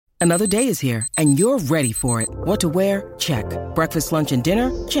Another day is here, and you're ready for it. What to wear? Check. Breakfast, lunch, and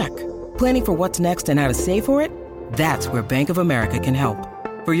dinner? Check. Planning for what's next and how to save for it? That's where Bank of America can help.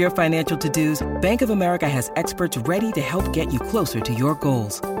 For your financial to-dos, Bank of America has experts ready to help get you closer to your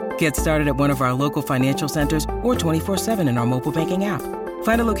goals. Get started at one of our local financial centers or 24/7 in our mobile banking app.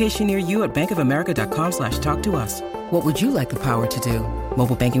 Find a location near you at bankofamerica.com/talktous. What would you like the power to do?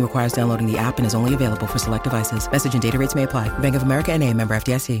 Mobile banking requires downloading the app and is only available for select devices. Message and data rates may apply. Bank of America N.A., member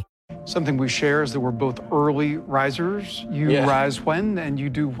FDIC. Something we share is that we're both early risers. You rise when and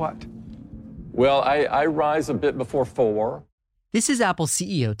you do what? Well, I rise a bit before 4. This is Apple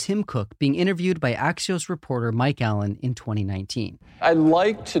CEO Tim Cook being interviewed by Axios reporter Mike Allen in 2019. I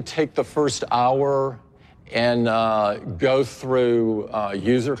like to take the first hour and go through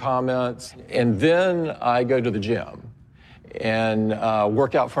user comments, and then I go to the gym and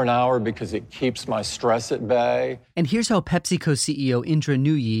work out for an hour because it keeps my stress at bay. And here's how PepsiCo CEO Indra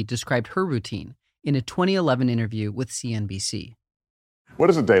Nooyi described her routine in a 2011 interview with CNBC. What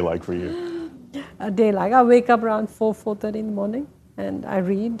is a day like for you? A day like, I wake up around 4:30 in the morning and I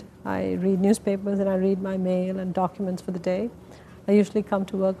read newspapers and I read my mail and documents for the day. I usually come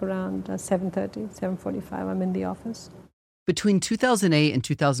to work around 7:30, 7:45. I'm in the office. Between 2008 and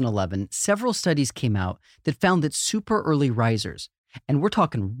 2011, several studies came out that found that super early risers, and we're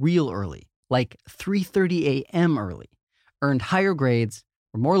talking real early, like 3:30 a.m. early, earned higher grades,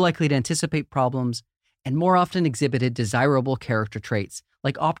 were more likely to anticipate problems, and more often exhibited desirable character traits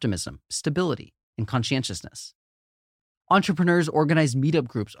like optimism, stability, and conscientiousness. Entrepreneurs organized meetup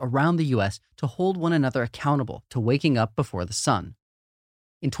groups around the U.S. to hold one another accountable to waking up before the sun.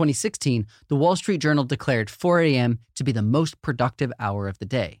 In 2016, the Wall Street Journal declared 4 a.m. to be the most productive hour of the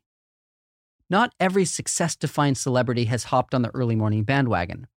day. Not every success-defined celebrity has hopped on the early morning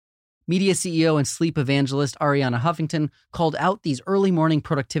bandwagon. Media CEO and sleep evangelist Arianna Huffington called out these early morning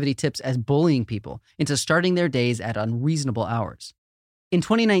productivity tips as bullying people into starting their days at unreasonable hours. In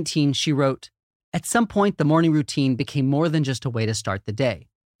 2019, she wrote, "At some point, the morning routine became more than just a way to start the day.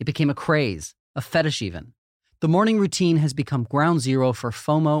 It became a craze, a fetish even. The morning routine has become ground zero for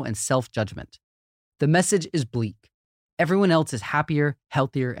FOMO and self-judgment. The message is bleak. Everyone else is happier,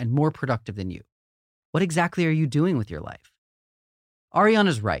 healthier, and more productive than you. What exactly are you doing with your life?"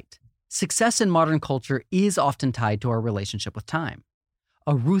 Arianna's right. Success in modern culture is often tied to our relationship with time.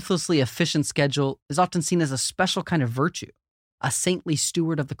 A ruthlessly efficient schedule is often seen as a special kind of virtue, a saintly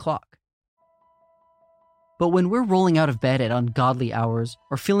steward of the clock. But when we're rolling out of bed at ungodly hours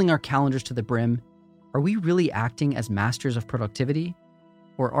or filling our calendars to the brim, are we really acting as masters of productivity,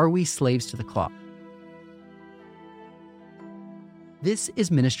 or are we slaves to the clock? This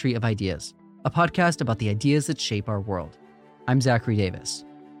is Ministry of Ideas, a podcast about the ideas that shape our world. I'm Zachary Davis.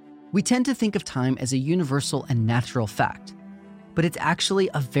 We tend to think of time as a universal and natural fact, but it's actually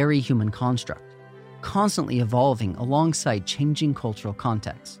a very human construct, constantly evolving alongside changing cultural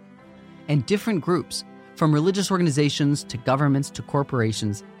contexts. And different groups, from religious organizations to governments to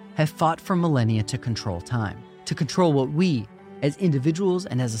corporations, have fought for millennia to control time, to control what we, as individuals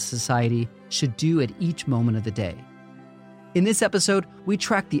and as a society, should do at each moment of the day. In this episode, we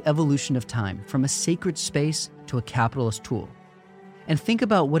track the evolution of time from a sacred space to a capitalist tool, and think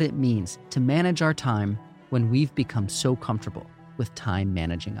about what it means to manage our time when we've become so comfortable with time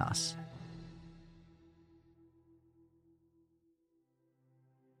managing us.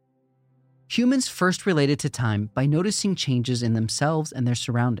 Humans first related to time by noticing changes in themselves and their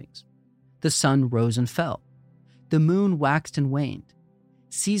surroundings. The sun rose and fell. The moon waxed and waned.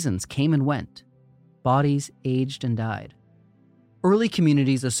 Seasons came and went. Bodies aged and died. Early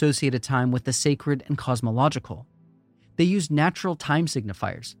communities associated time with the sacred and cosmological. They used natural time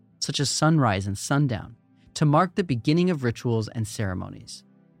signifiers, such as sunrise and sundown, to mark the beginning of rituals and ceremonies.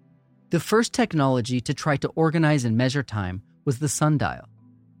 The first technology to try to organize and measure time was the sundial.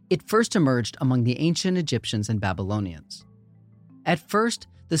 It first emerged among the ancient Egyptians and Babylonians. At first,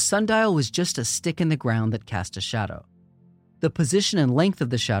 the sundial was just a stick in the ground that cast a shadow. The position and length of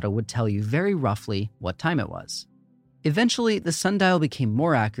the shadow would tell you very roughly what time it was. Eventually, the sundial became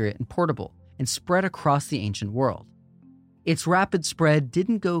more accurate and portable and spread across the ancient world. Its rapid spread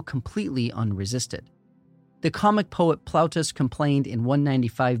didn't go completely unresisted. The comic poet Plautus complained in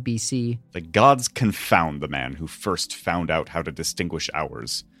 195 BC, "The gods confound the man who first found out how to distinguish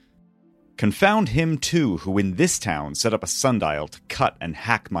hours. Confound him, too, who in this town set up a sundial to cut and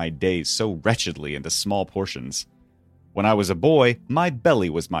hack my days so wretchedly into small portions. When I was a boy, my belly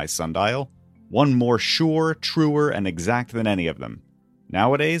was my sundial, one more sure, truer, and exact than any of them.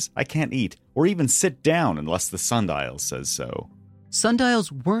 Nowadays, I can't eat, or even sit down unless the sundial says so."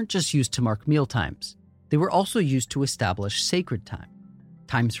 Sundials weren't just used to mark meal times. They were also used to establish sacred time.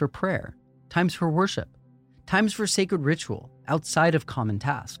 times for prayer, times for worship, times for sacred ritual outside of common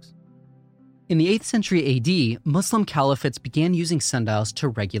tasks. In the 8th century AD, Muslim caliphates began using sundials to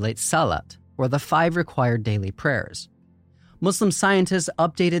regulate salat, or the 5 required daily prayers. Muslim scientists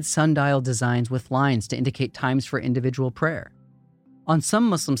updated sundial designs with lines to indicate times for individual prayer. On some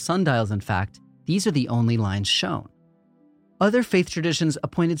Muslim sundials, in fact, these are the only lines shown. Other faith traditions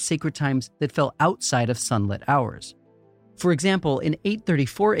appointed sacred times that fell outside of sunlit hours. For example, in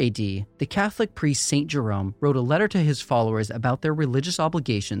 834 AD, the Catholic priest Saint Jerome wrote a letter to his followers about their religious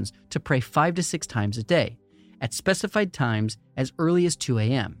obligations to pray 5 to 6 times a day, at specified times as early as 2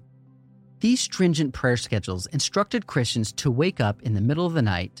 a.m. These stringent prayer schedules instructed Christians to wake up in the middle of the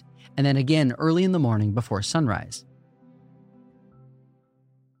night and then again early in the morning before sunrise.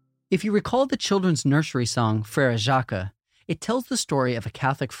 If you recall the children's nursery song Frère Jacques, it tells the story of a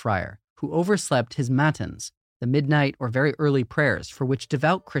Catholic friar who overslept his matins, the midnight or very early prayers for which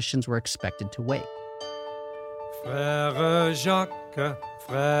devout Christians were expected to wake. Frère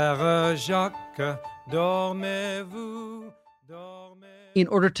Jacques, dormez-vous, dormez. In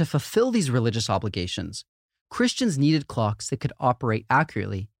order to fulfill these religious obligations, Christians needed clocks that could operate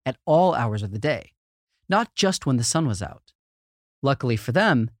accurately at all hours of the day, not just when the sun was out. Luckily for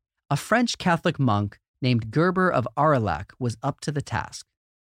them, a French Catholic monk named Gerber of Aurillac was up to the task.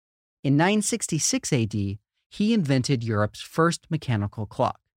 In 966 AD, he invented Europe's first mechanical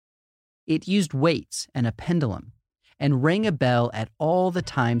clock. It used weights and a pendulum, and rang a bell at all the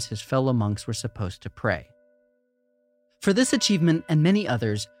times his fellow monks were supposed to pray. For this achievement and many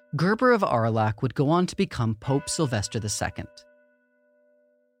others, Gerber of Aurillac would go on to become Pope Sylvester II.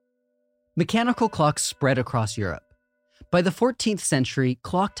 Mechanical clocks spread across Europe. By the 14th century,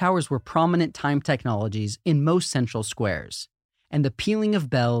 clock towers were prominent time technologies in most central squares, and the pealing of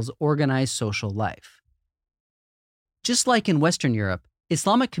bells organized social life. Just like in Western Europe,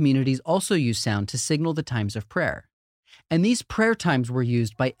 Islamic communities also use sound to signal the times of prayer, and these prayer times were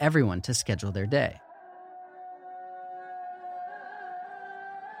used by everyone to schedule their day.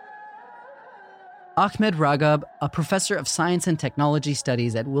 Ahmed Ragab, a professor of science and technology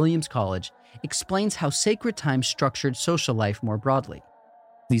studies at Williams College, explains how sacred time structured social life more broadly.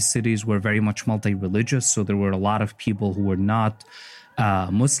 These cities were very much multi-religious, so there were a lot of people who were not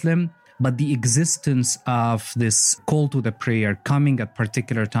Muslim, but the existence of this call to the prayer coming at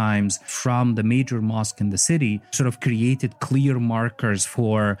particular times from the major mosque in the city sort of created clear markers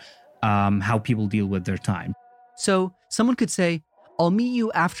for how people deal with their time. So someone could say, I'll meet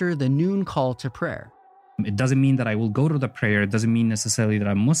you after the noon call to prayer. It doesn't mean that I will go to the prayer. It doesn't mean necessarily that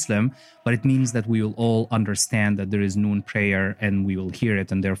I'm Muslim, but it means that we will all understand that there is noon prayer and we will hear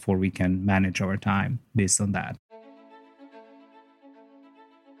it, and therefore we can manage our time based on that.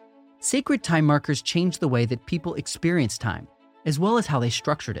 Sacred time markers changed the way that people experienced time, as well as how they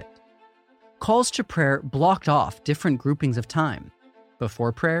structured it. Calls to prayer blocked off different groupings of time: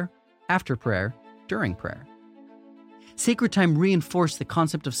 before prayer, after prayer, during prayer. Sacred time reinforced the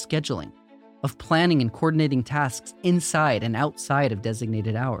concept of scheduling, of planning and coordinating tasks inside and outside of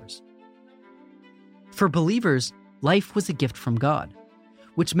designated hours. For believers, life was a gift from God,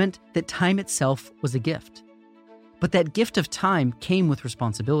 which meant that time itself was a gift. But that gift of time came with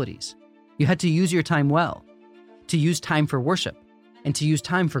responsibilities. You had to use your time well, to use time for worship, and to use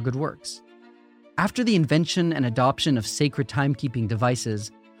time for good works. After the invention and adoption of sacred timekeeping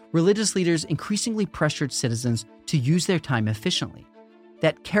devices, religious leaders increasingly pressured citizens to use their time efficiently.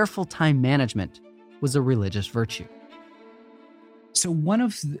 That careful time management was a religious virtue. So one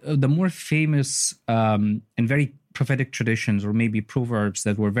of the more famous and very prophetic traditions, or maybe proverbs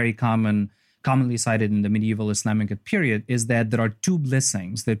that were very commonly cited in the medieval Islamic period, is that there are two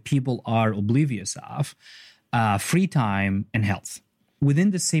blessings that people are oblivious of: free time and health. Within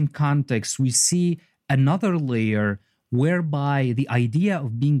the same context, we see another layer whereby the idea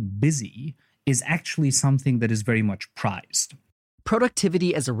of being busy is actually something that is very much prized.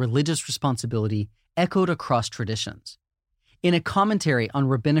 Productivity as a religious responsibility echoed across traditions. In a commentary on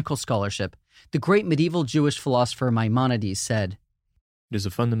rabbinical scholarship, the great medieval Jewish philosopher Maimonides said, "It is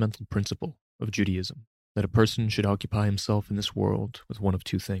a fundamental principle of Judaism that a person should occupy himself in this world with one of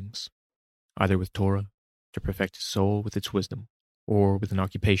two things, either with Torah, to perfect his soul with its wisdom, or with an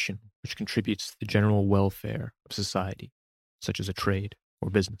occupation which contributes to the general welfare of society, such as a trade or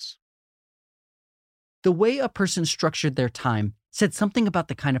business." The way a person structured their time said something about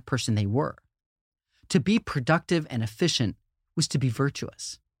the kind of person they were. To be productive and efficient was to be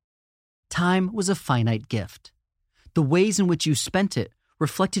virtuous. Time was a finite gift. The ways in which you spent it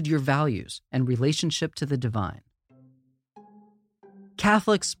reflected your values and relationship to the divine.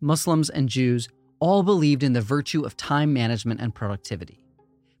 Catholics, Muslims, and Jews all believed in the virtue of time management and productivity.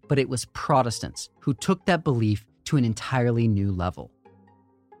 but it was Protestants who took that belief to an entirely new level.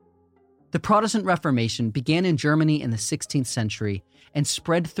 The Protestant Reformation began in Germany in the 16th century and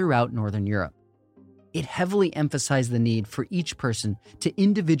spread throughout Northern Europe. It heavily emphasized the need for each person to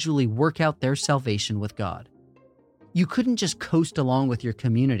individually work out their salvation with God. You couldn't just coast along with your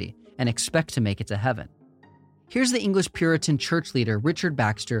community and expect to make it to heaven. Here's the English Puritan church leader Richard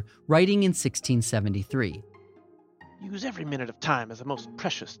Baxter writing in 1673. Use every minute of time as a most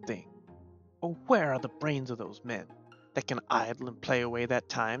precious thing. Oh, where are the brains of those men that can idle and play away that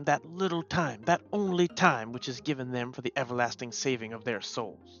time, that little time, that only time which is given them for the everlasting saving of their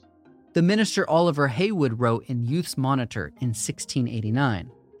souls? The minister Oliver Heywood wrote in Youth's Monitor in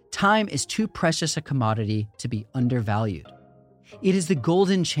 1689, "Time is too precious a commodity to be undervalued. It is the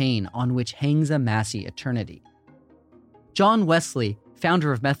golden chain on which hangs a massy eternity." John Wesley,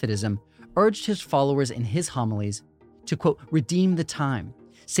 founder of Methodism, urged his followers in his homilies to, quote, "redeem the time,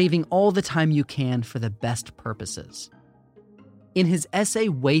 saving all the time you can for the best purposes." In his essay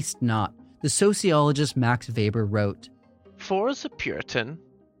Waste Not, the sociologist Max Weber wrote, "For as a Puritan,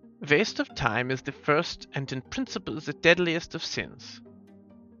 waste of time is the first and in principle the deadliest of sins.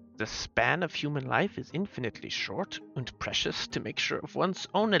 The span of human life is infinitely short and precious to make sure of one's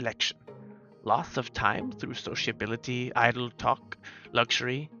own election. Loss of time through sociability, idle talk,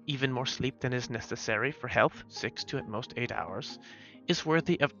 luxury, even more sleep than is necessary for health, 6 to at most 8 hours, is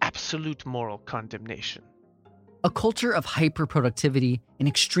worthy of absolute moral condemnation." A culture of hyperproductivity and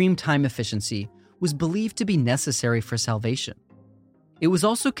extreme time efficiency was believed to be necessary for salvation. It was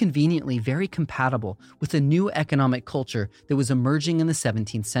also conveniently very compatible with a new economic culture that was emerging in the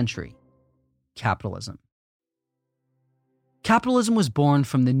 17th century: capitalism. Capitalism was born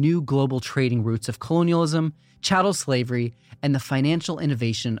from the new global trading routes of colonialism, chattel slavery, and the financial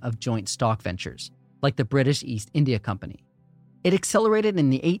innovation of joint stock ventures, like the British East India Company. It accelerated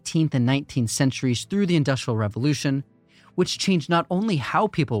in the 18th and 19th centuries through the Industrial Revolution, which changed not only how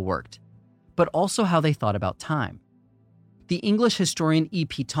people worked, but also how they thought about time. The English historian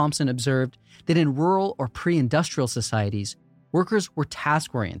E.P. Thompson observed that in rural or pre-industrial societies, workers were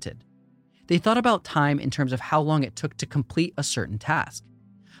task-oriented. They thought about time in terms of how long it took to complete a certain task,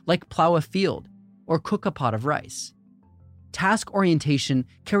 like plow a field or cook a pot of rice. Task orientation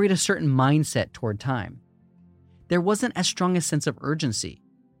carried a certain mindset toward time. There wasn't as strong a sense of urgency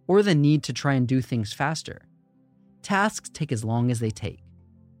or the need to try and do things faster. Tasks take as long as they take.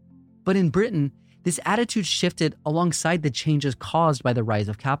 But in Britain, this attitude shifted alongside the changes caused by the rise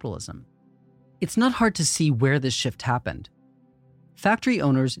of capitalism. It's not hard to see where this shift happened. Factory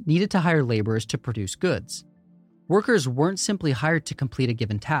owners needed to hire laborers to produce goods. Workers weren't simply hired to complete a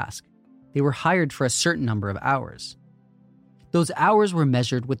given task. They were hired for a certain number of hours. Those hours were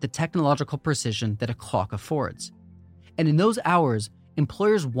measured with the technological precision that a clock affords. And in those hours,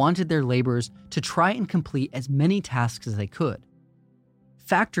 employers wanted their laborers to try and complete as many tasks as they could.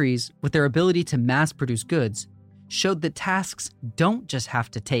 Factories, with their ability to mass produce goods, showed that tasks don't just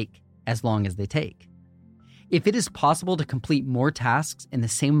have to take as long as they take. If it is possible to complete more tasks in the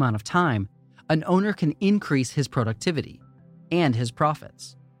same amount of time, an owner can increase his productivity and his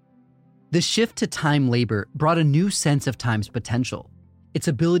profits. The shift to time labor brought a new sense of time's potential, its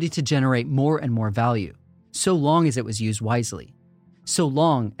ability to generate more and more value, so long as it was used wisely, so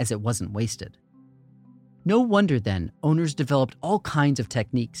long as it wasn't wasted. No wonder then owners developed all kinds of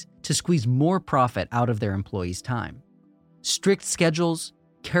techniques to squeeze more profit out of their employees' time. Strict schedules,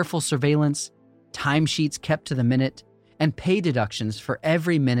 careful surveillance, timesheets kept to the minute, and pay deductions for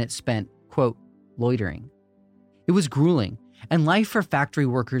every minute spent, quote, loitering. It was grueling, and life for factory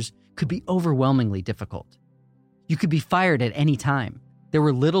workers could be overwhelmingly difficult. You could be fired at any time. There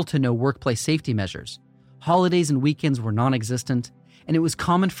were little to no workplace safety measures. Holidays and weekends were non-existent, and it was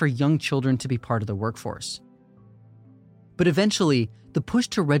common for young children to be part of the workforce. But eventually, the push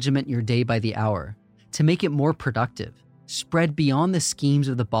to regiment your day by the hour, to make it more productive, spread beyond the schemes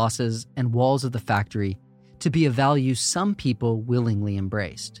of the bosses and walls of the factory to be a value some people willingly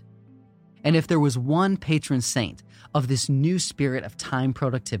embraced. And if there was one patron saint of this new spirit of time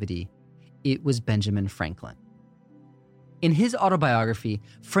productivity, it was Benjamin Franklin. In his autobiography,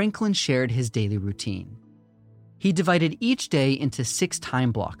 Franklin shared his daily routine. He divided each day into 6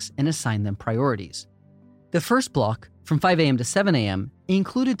 time blocks and assigned them priorities. The first block, from 5 a.m. to 7 a.m.,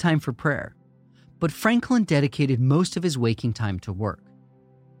 included time for prayer. But Franklin dedicated most of his waking time to work.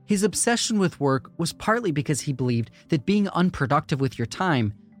 His obsession with work was partly because he believed that being unproductive with your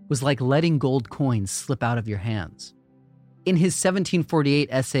time was like letting gold coins slip out of your hands. In his 1748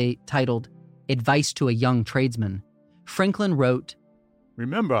 essay titled Advice to a Young Tradesman, Franklin wrote,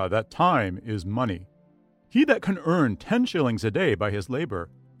 "Remember that time is money. He that can earn 10 shillings a day by his labor,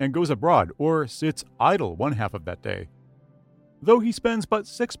 and goes abroad or sits idle one half of that day. Though he spends but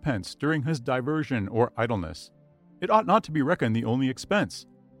 6pence during his diversion or idleness, it ought not to be reckoned the only expense.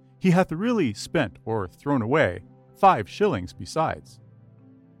 He hath really spent or thrown away 5 shillings besides.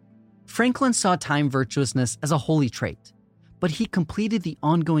 Franklin saw time virtuousness as a holy trait, but he completed the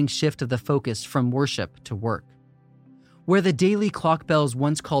ongoing shift of the focus from worship to work. Where the daily clock bells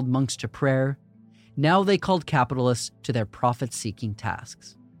once called monks to prayer, now they called capitalists to their profit-seeking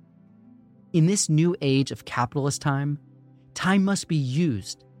tasks. In this new age of capitalist time must be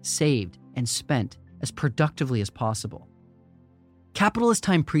used, saved, and spent as productively as possible. Capitalist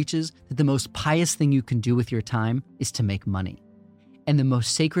time preaches that the most pious thing you can do with your time is to make money, and the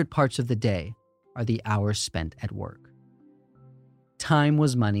most sacred parts of the day are the hours spent at work. Time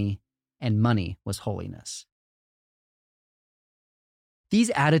was money, and money was holiness.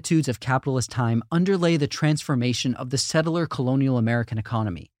 These attitudes of capitalist time underlay the transformation of the settler colonial American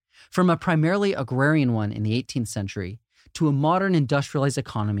economy from a primarily agrarian one in the 18th century to a modern industrialized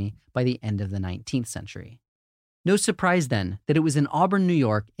economy by the end of the 19th century. No surprise then that it was in Auburn, New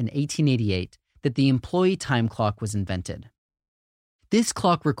York in 1888 that the employee time clock was invented. This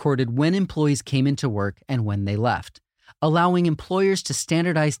clock recorded when employees came into work and when they left, allowing employers to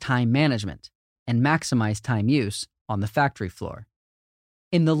standardize time management and maximize time use on the factory floor.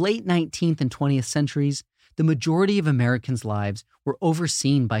 In the late 19th and 20th centuries, the majority of Americans' lives were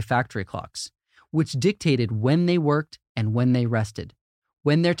overseen by factory clocks, which dictated when they worked and when they rested,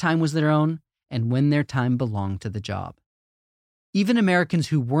 when their time was their own, and when their time belonged to the job. Even Americans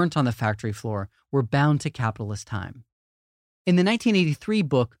who weren't on the factory floor were bound to capitalist time. In the 1983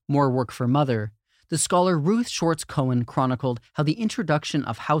 book, More Work for Mother, the scholar Ruth Schwartz Cohen chronicled how the introduction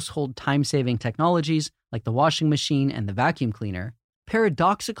of household time-saving technologies like the washing machine and the vacuum cleaner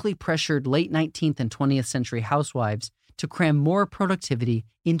paradoxically pressured late 19th and 20th century housewives to cram more productivity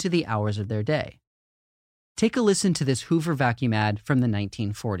into the hours of their day. Take a listen to this Hoover vacuum ad from the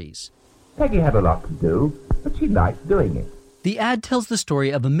 1940s. Peggy had a lot to do, but she liked doing it. The ad tells the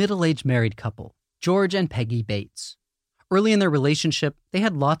story of a middle-aged married couple, George and Peggy Bates. Early in their relationship, they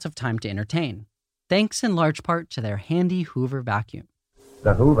had lots of time to entertain, thanks in large part to their handy Hoover vacuum.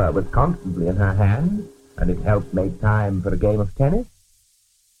 The Hoover was constantly in her hand, and it helped make time for a game of tennis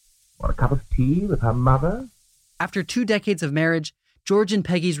or a cup of tea with her mother. After 2 decades of marriage, George and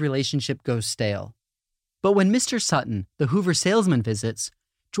Peggy's relationship goes stale. But when Mr. Sutton, the Hoover salesman, visits,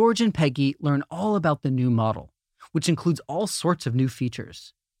 George and Peggy learn all about the new model, which includes all sorts of new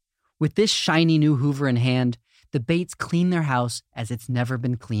features. With this shiny new Hoover in hand, the Bates clean their house as it's never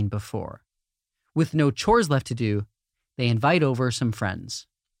been cleaned before. With no chores left to do, they invite over some friends.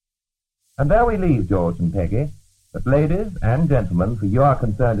 And there we leave George and Peggy. But ladies and gentlemen, for you are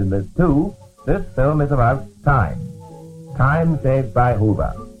concerned in this too, this film is about time. Time saved by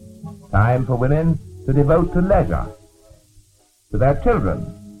Hoover. Time for women to devote to leisure, to their children,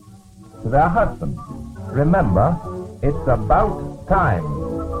 to their husbands. Remember, it's about time.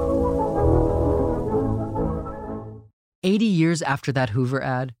 80 years after that Hoover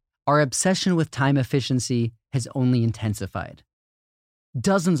ad, our obsession with time efficiency has only intensified.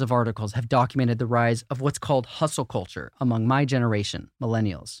 Dozens of articles have documented the rise of what's called hustle culture among my generation,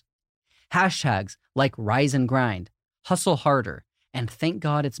 millennials. Hashtags like rise and grind, hustle harder, and thank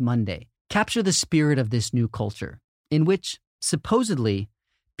God it's Monday capture the spirit of this new culture, in which, supposedly,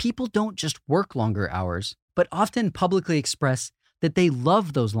 people don't just work longer hours, but often publicly express that they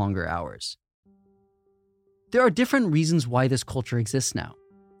love those longer hours. There are different reasons why this culture exists now.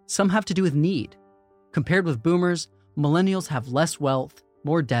 Some have to do with need. Compared with boomers, millennials have less wealth,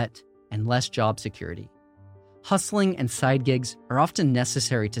 more debt, and less job security. Hustling and side gigs are often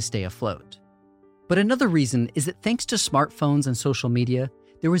necessary to stay afloat. But another reason is that thanks to smartphones and social media,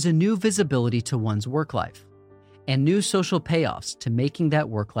 there was a new visibility to one's work life, and new social payoffs to making that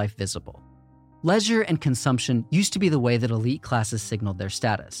work life visible. Leisure and consumption used to be the way that elite classes signaled their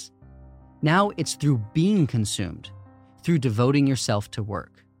status. Now it's through being consumed, through devoting yourself to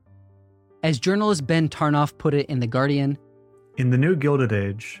work. As journalist Ben Tarnoff put it in The Guardian, in the new Gilded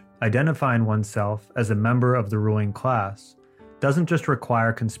Age, identifying oneself as a member of the ruling class doesn't just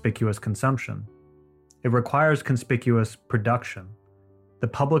require conspicuous consumption. It requires conspicuous production, the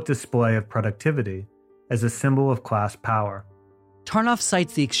public display of productivity as a symbol of class power. Tarnoff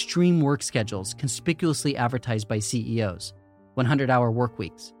cites the extreme work schedules conspicuously advertised by CEOs, 100-hour work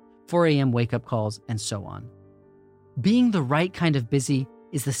weeks, 4 a.m. wake-up calls, and so on. Being the right kind of busy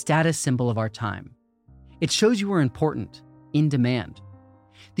is the status symbol of our time. It shows you are important, in demand.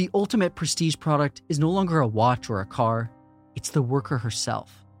 The ultimate prestige product is no longer a watch or a car, it's the worker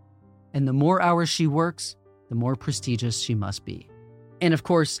herself. And the more hours she works, the more prestigious she must be. And of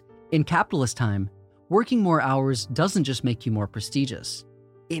course, in capitalist time, working more hours doesn't just make you more prestigious.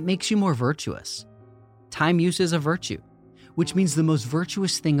 It makes you more virtuous. Time use is a virtue, which means the most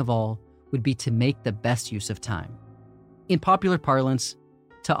virtuous thing of all would be to make the best use of time. In popular parlance,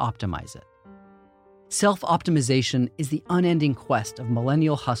 to optimize it. Self-optimization is the unending quest of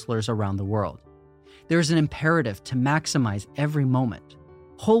millennial hustlers around the world. There is an imperative to maximize every moment.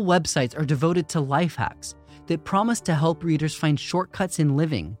 Whole websites are devoted to life hacks that promise to help readers find shortcuts in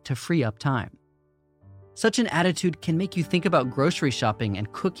living to free up time. Such an attitude can make you think about grocery shopping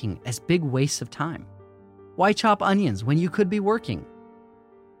and cooking as big wastes of time. Why chop onions when you could be working?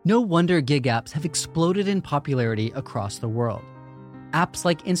 No wonder gig apps have exploded in popularity across the world. Apps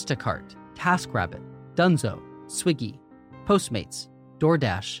like Instacart, TaskRabbit, Dunzo, Swiggy, Postmates,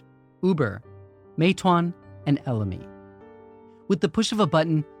 DoorDash, Uber, Meituan, and Ele.me. With the push of a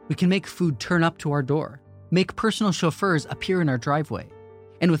button, we can make food turn up to our door, make personal chauffeurs appear in our driveway,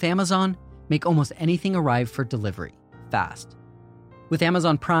 and with Amazon, make almost anything arrive for delivery, fast. With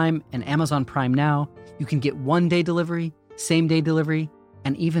Amazon Prime and Amazon Prime Now, you can get one-day delivery, same-day delivery,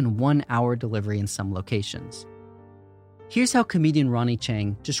 and even 1 hour delivery in some locations. Here's how comedian Ronnie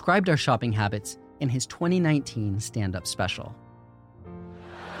Chang described our shopping habits in his 2019 stand-up special.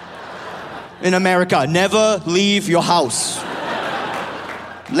 In America, never leave your house.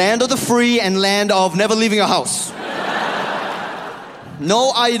 Land of the free and land of never leaving your house.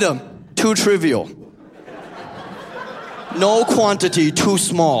 No item too trivial. No quantity too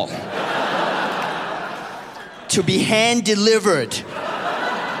small. To be hand-delivered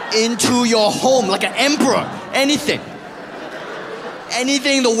into your home like an emperor. Anything.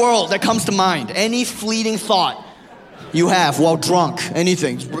 Anything in the world that comes to mind. Any fleeting thought you have while drunk.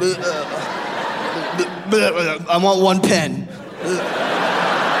 Anything. I want one pen.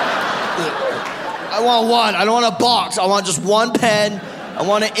 I want one. I don't want a box. I want just one pen. I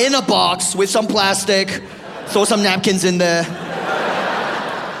want it in a box with some plastic. Throw some napkins in there.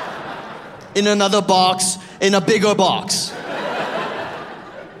 In another box. In a bigger box.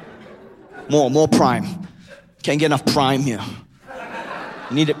 More prime. Can't get enough prime here.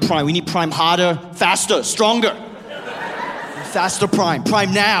 We need it prime. We need prime harder, faster, stronger. Faster prime.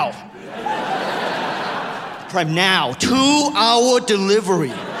 Prime now. Prime now. 2 hour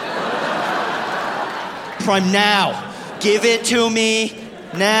delivery. Prime now. Give it to me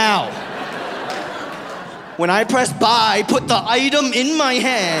now. When I press buy, put the item in my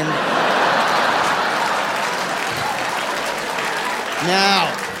hand.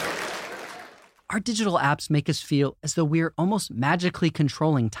 Now. Our digital apps make us feel as though we're almost magically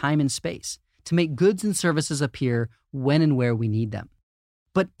controlling time and space to make goods and services appear when and where we need them.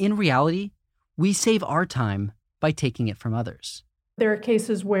 But in reality, we save our time by taking it from others. There are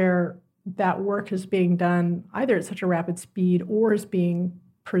cases where that work is being done either at such a rapid speed or is being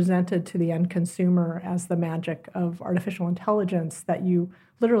presented to the end consumer as the magic of artificial intelligence that you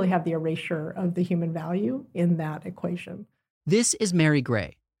literally have the erasure of the human value in that equation. This is Mary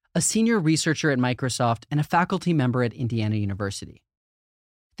Gray, a senior researcher at Microsoft and a faculty member at Indiana University.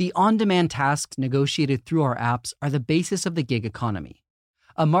 The on-demand tasks negotiated through our apps are the basis of the gig economy,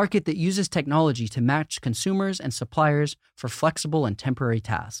 a market that uses technology to match consumers and suppliers for flexible and temporary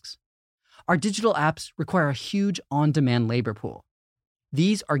tasks. Our digital apps require a huge on-demand labor pool.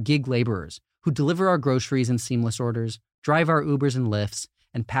 These are gig laborers who deliver our groceries in seamless orders, drive our Ubers and Lyfts,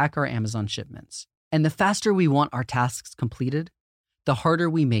 and pack our Amazon shipments. And the faster we want our tasks completed, the harder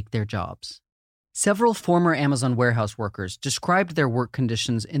we make their jobs. Several former Amazon warehouse workers described their work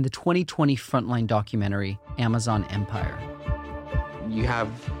conditions in the 2020 Frontline documentary, Amazon Empire. You have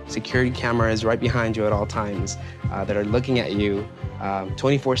security cameras right behind you at all times that are looking at you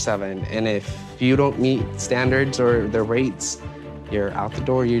 24/7. And if you don't meet standards or the rates, you're out the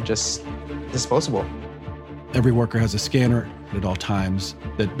door, you're just disposable. Every worker has a scanner at all times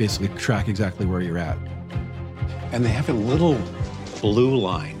that basically track exactly where you're at. And they have a little blue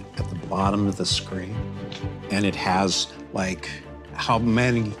line at the bottom of the screen, and it has like how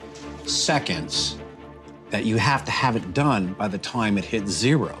many seconds that you have to have it done by the time it hits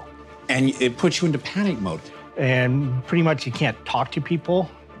 0. And it puts you into panic mode. And pretty much you can't talk to people.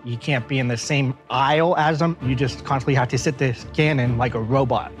 You can't be in the same aisle as them. You just constantly have to sit there scanning like a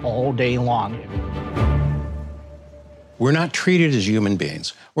robot all day long. We're not treated as human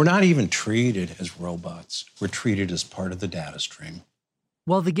beings. We're not even treated as robots. We're treated as part of the data stream.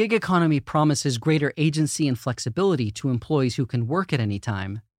 While the gig economy promises greater agency and flexibility to employees who can work at any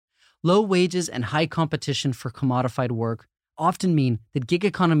time, low wages and high competition for commodified work often mean that gig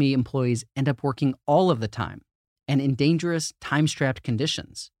economy employees end up working all of the time and in dangerous, time-strapped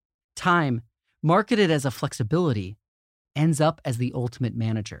conditions. Time, marketed as a flexibility, ends up as the ultimate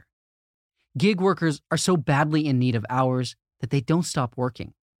manager. Gig workers are so badly in need of hours that they don't stop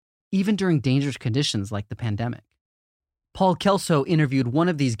working, even during dangerous conditions like the pandemic. Paul Kelso interviewed one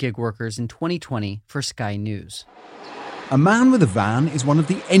of these gig workers in 2020 for Sky News. A man with a van is one of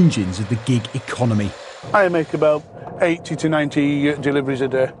the engines of the gig economy. I make about 80 to 90 deliveries a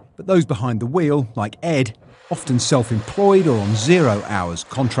day. But those behind the wheel, like Ed, often self-employed or on 0-hours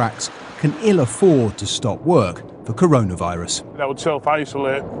contracts, can ill afford to stop work for coronavirus. I would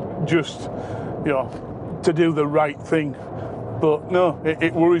self-isolate just, to do the right thing. But no,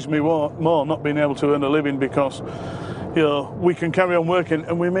 it worries me more not being able to earn a living because, we can carry on working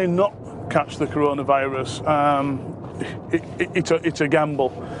and we may not catch the coronavirus. It's a gamble.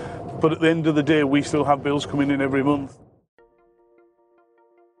 But at the end of the day, we still have bills coming in every month.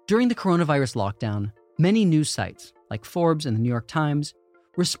 During the coronavirus lockdown, many news sites, like Forbes and the New York Times,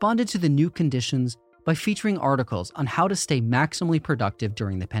 responded to the new conditions by featuring articles on how to stay maximally productive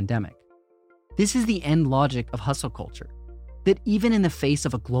during the pandemic. This is the end logic of hustle culture, that even in the face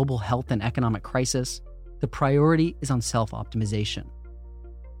of a global health and economic crisis, the priority is on self-optimization.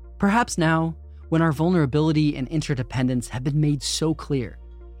 Perhaps now, when our vulnerability and interdependence have been made so clear,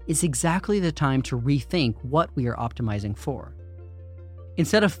 it's exactly the time to rethink what we are optimizing for.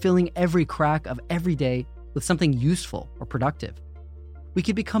 Instead of filling every crack of every day with something useful or productive, we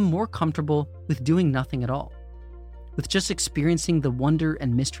could become more comfortable with doing nothing at all, with just experiencing the wonder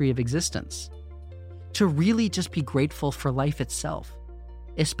and mystery of existence, to really just be grateful for life itself,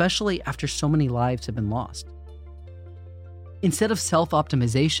 especially after so many lives have been lost. Instead of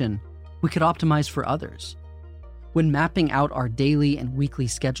self-optimization, we could optimize for others. When mapping out our daily and weekly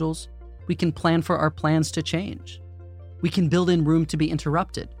schedules, we can plan for our plans to change. We can build in room to be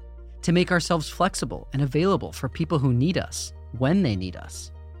interrupted, to make ourselves flexible and available for people who need us when they need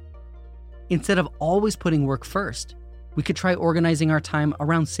us. Instead of always putting work first, we could try organizing our time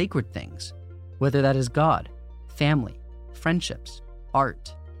around sacred things, whether that is God, family, friendships,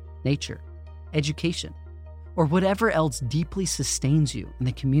 art, nature, education, or whatever else deeply sustains you in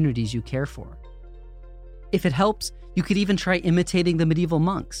the communities you care for. If it helps, you could even try imitating the medieval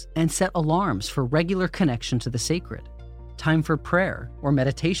monks and set alarms for regular connection to the sacred, time for prayer or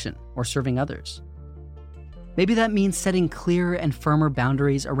meditation or serving others. Maybe that means setting clearer and firmer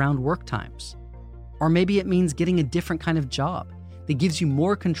boundaries around work times. Or maybe it means getting a different kind of job that gives you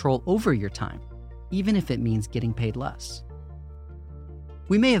more control over your time, even if it means getting paid less.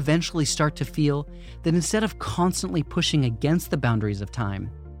 We may eventually start to feel that instead of constantly pushing against the boundaries of time,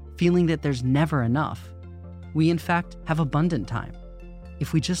 feeling that there's never enough, we in fact have abundant time,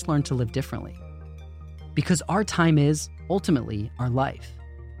 if we just learn to live differently. Because our time is, ultimately, our life.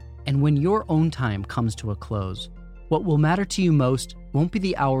 And when your own time comes to a close, what will matter to you most won't be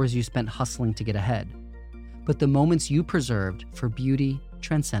the hours you spent hustling to get ahead, but the moments you preserved for beauty,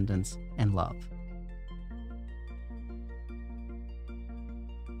 transcendence, and love.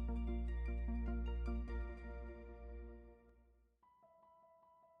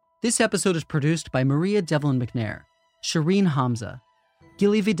 This episode is produced by Maria Devlin McNair, Shireen Hamza,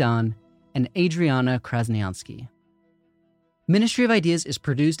 Gilly Vidan, and Adriana Krasniansky. Ministry of Ideas is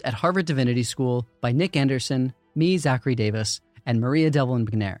produced at Harvard Divinity School by Nick Anderson, me, Zachary Davis, and Maria Devlin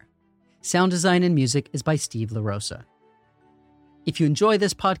McNair. Sound design and music is by Steve LaRosa. If you enjoy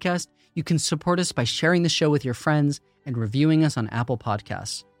this podcast, you can support us by sharing the show with your friends and reviewing us on Apple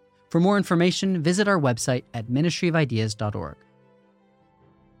Podcasts. For more information, visit our website at ministryofideas.org.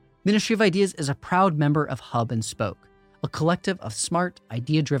 Ministry of Ideas is a proud member of Hub and Spoke, a collective of smart,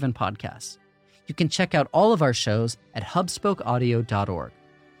 idea-driven podcasts. You can check out all of our shows at hubspokeaudio.org.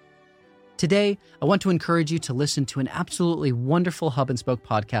 Today, I want to encourage you to listen to an absolutely wonderful Hub and Spoke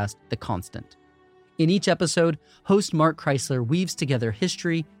podcast, The Constant. In each episode, host Mark Chrysler weaves together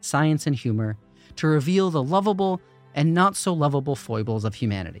history, science, and humor to reveal the lovable and not so lovable foibles of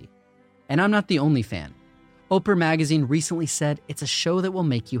humanity. And I'm not the only fan. Oprah Magazine recently said it's a show that will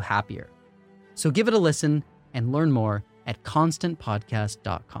make you happier. So give it a listen and learn more at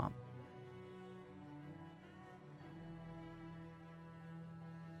constantpodcast.com.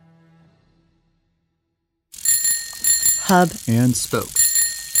 Hub and Spoke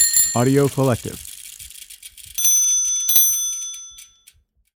Audio Collective.